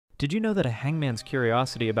Did you know that a hangman's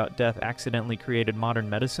curiosity about death accidentally created modern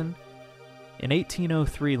medicine? In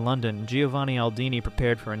 1803 London, Giovanni Aldini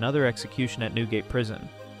prepared for another execution at Newgate Prison.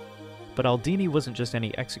 But Aldini wasn't just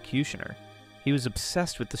any executioner. He was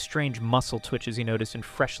obsessed with the strange muscle twitches he noticed in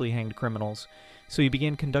freshly hanged criminals, so he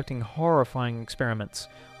began conducting horrifying experiments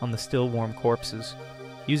on the still warm corpses.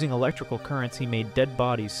 Using electrical currents, he made dead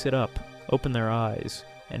bodies sit up, open their eyes,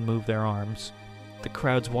 and move their arms. The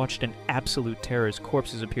crowds watched in absolute terror as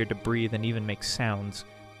corpses appeared to breathe and even make sounds.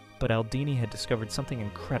 But Aldini had discovered something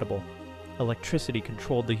incredible. Electricity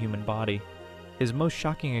controlled the human body. His most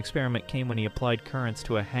shocking experiment came when he applied currents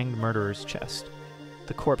to a hanged murderer's chest.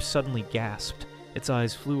 The corpse suddenly gasped, its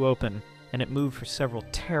eyes flew open, and it moved for several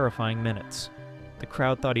terrifying minutes. The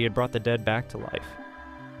crowd thought he had brought the dead back to life.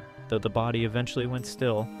 Though the body eventually went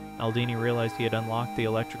still, Aldini realized he had unlocked the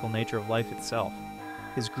electrical nature of life itself.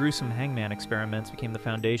 His gruesome hangman experiments became the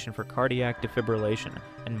foundation for cardiac defibrillation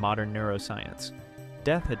and modern neuroscience.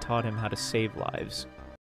 Death had taught him how to save lives,